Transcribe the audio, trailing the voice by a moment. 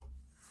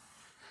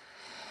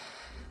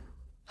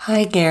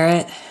Hi,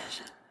 Garrett.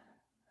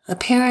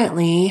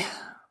 Apparently,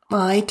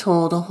 I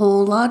told a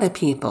whole lot of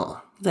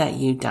people that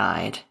you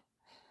died.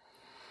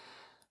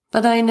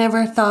 But I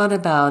never thought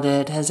about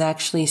it as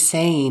actually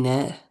saying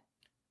it.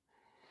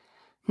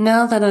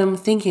 Now that I'm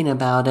thinking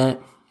about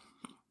it,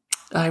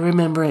 I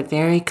remember it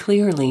very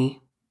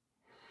clearly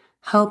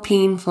how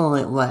painful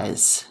it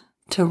was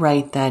to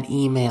write that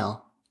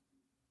email.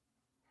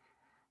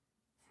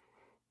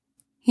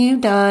 You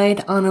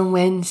died on a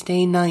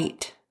Wednesday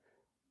night.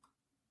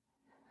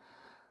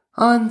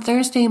 On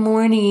Thursday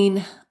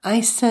morning, I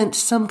sent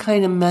some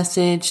kind of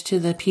message to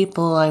the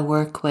people I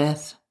work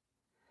with.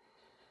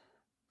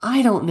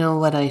 I don't know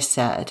what I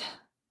said.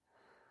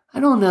 I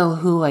don't know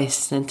who I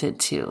sent it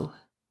to.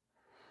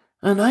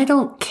 And I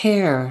don't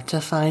care to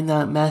find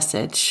that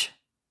message.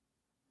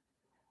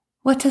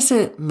 What does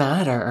it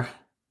matter?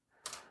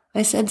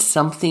 I said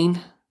something.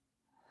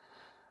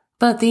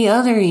 But the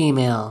other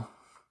email,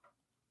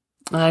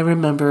 I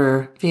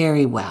remember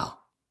very well.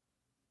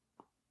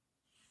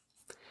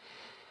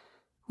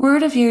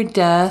 Word of your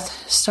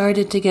death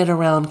started to get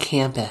around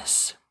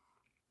campus.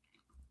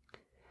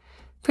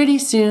 Pretty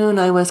soon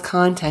I was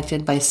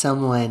contacted by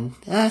someone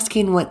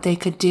asking what they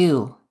could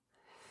do.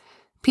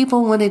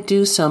 People want to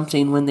do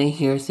something when they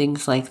hear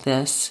things like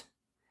this.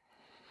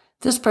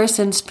 This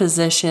person's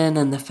position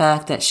and the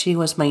fact that she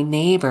was my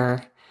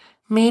neighbor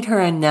made her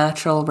a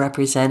natural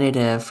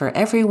representative for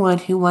everyone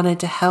who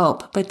wanted to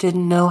help but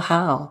didn't know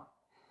how.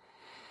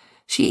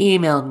 She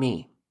emailed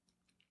me.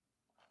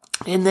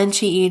 And then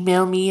she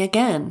emailed me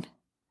again.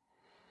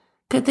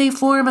 Could they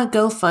form a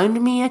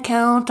GoFundMe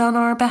account on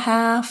our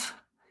behalf?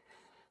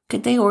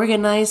 Could they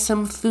organize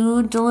some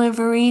food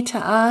delivery to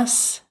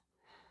us?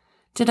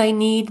 Did I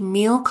need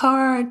meal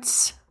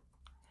cards?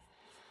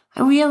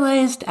 I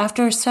realized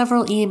after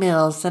several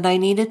emails that I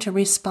needed to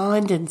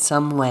respond in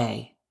some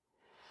way.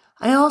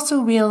 I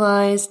also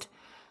realized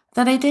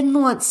that I didn't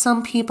want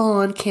some people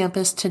on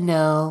campus to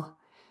know,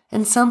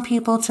 and some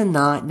people to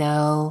not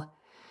know,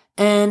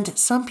 and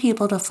some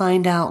people to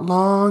find out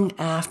long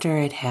after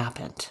it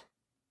happened.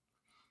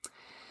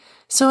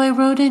 So I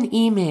wrote an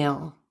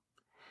email,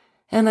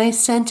 and I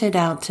sent it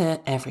out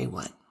to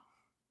everyone.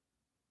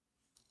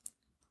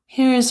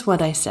 Here's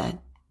what I said.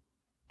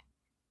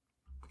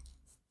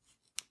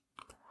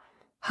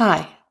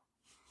 Hi.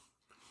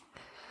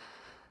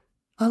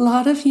 A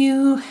lot of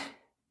you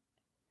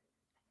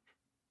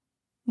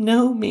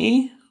know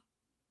me.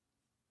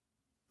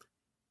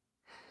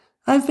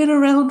 I've been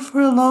around for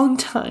a long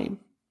time.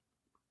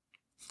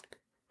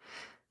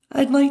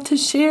 I'd like to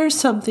share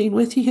something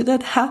with you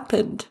that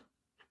happened.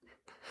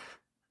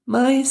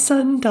 My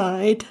son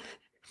died.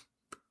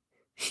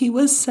 He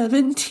was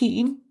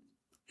 17.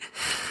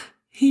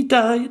 He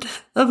died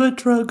of a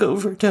drug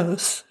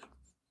overdose.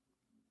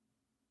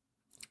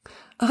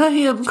 I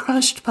am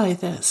crushed by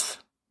this.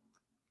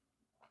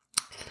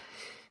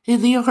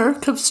 In the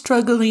arc of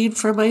struggling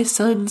for my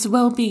son's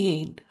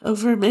well-being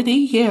over many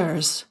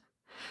years,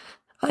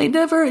 I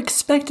never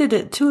expected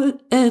it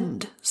to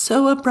end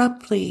so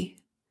abruptly.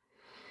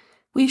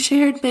 We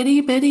shared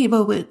many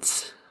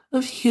moments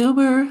of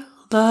humor,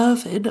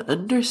 love, and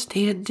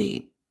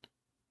understanding.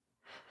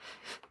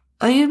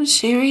 I am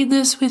sharing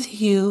this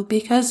with you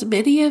because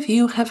many of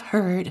you have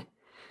heard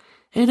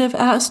and have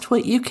asked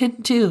what you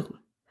can do,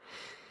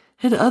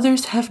 and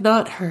others have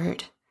not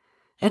heard,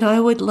 and I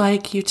would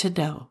like you to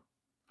know.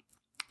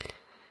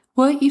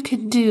 What you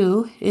can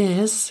do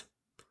is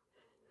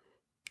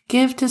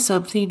give to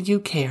something you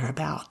care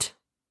about.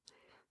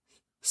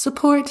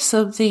 Support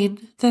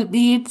something that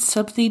means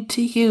something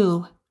to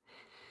you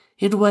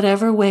in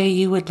whatever way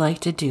you would like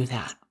to do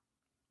that.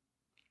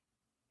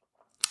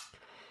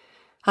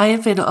 I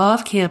have been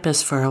off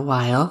campus for a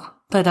while,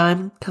 but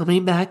I'm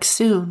coming back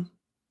soon.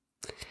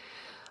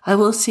 I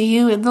will see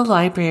you in the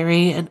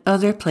library and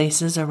other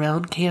places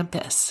around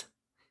campus.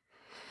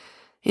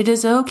 It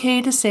is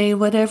okay to say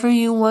whatever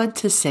you want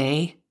to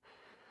say,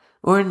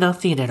 or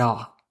nothing at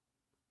all.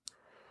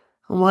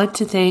 I want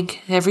to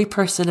thank every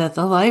person at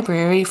the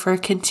library for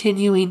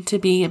continuing to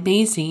be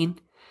amazing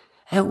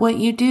at what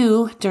you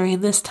do during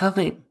this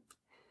time.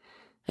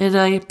 And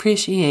I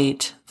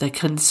appreciate the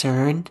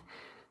concern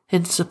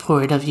and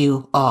support of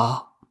you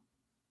all.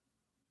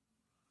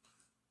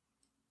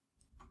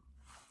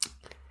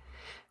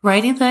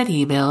 Writing that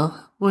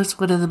email was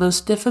one of the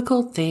most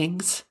difficult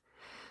things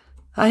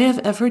I have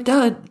ever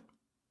done.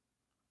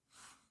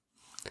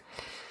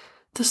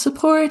 The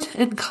support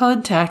and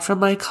contact from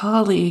my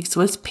colleagues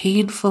was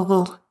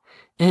painful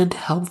and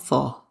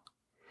helpful.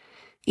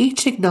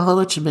 Each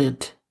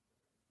acknowledgement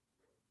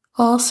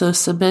also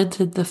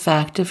cemented the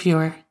fact of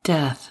your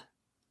death.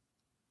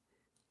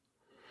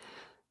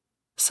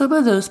 Some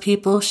of those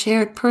people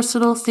shared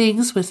personal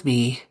things with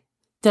me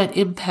that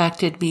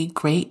impacted me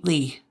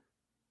greatly.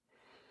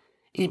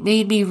 It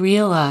made me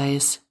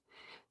realize,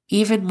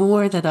 even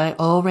more than I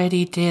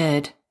already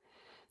did,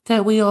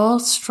 that we all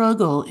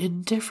struggle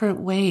in different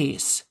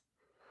ways.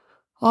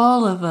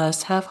 All of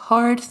us have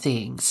hard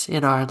things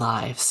in our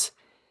lives,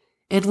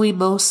 and we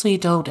mostly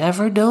don't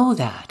ever know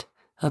that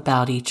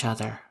about each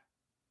other.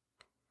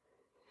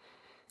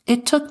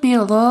 It took me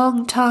a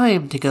long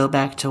time to go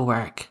back to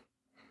work.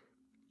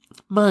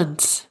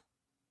 Months.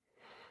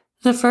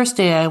 The first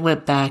day I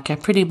went back, I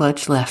pretty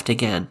much left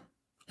again,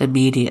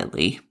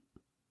 immediately.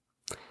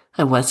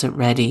 I wasn't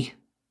ready.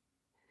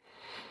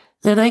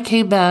 Then I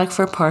came back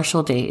for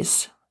partial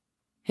days,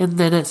 and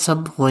then at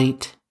some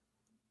point,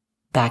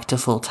 back to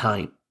full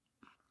time.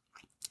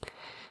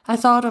 I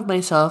thought of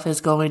myself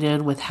as going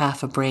in with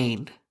half a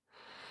brain,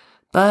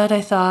 but I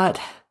thought,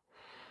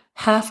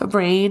 half a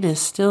brain is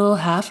still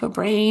half a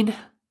brain.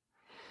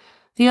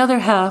 The other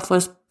half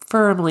was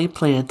firmly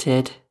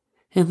planted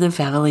in the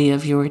valley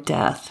of your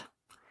death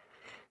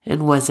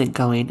and wasn't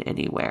going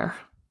anywhere.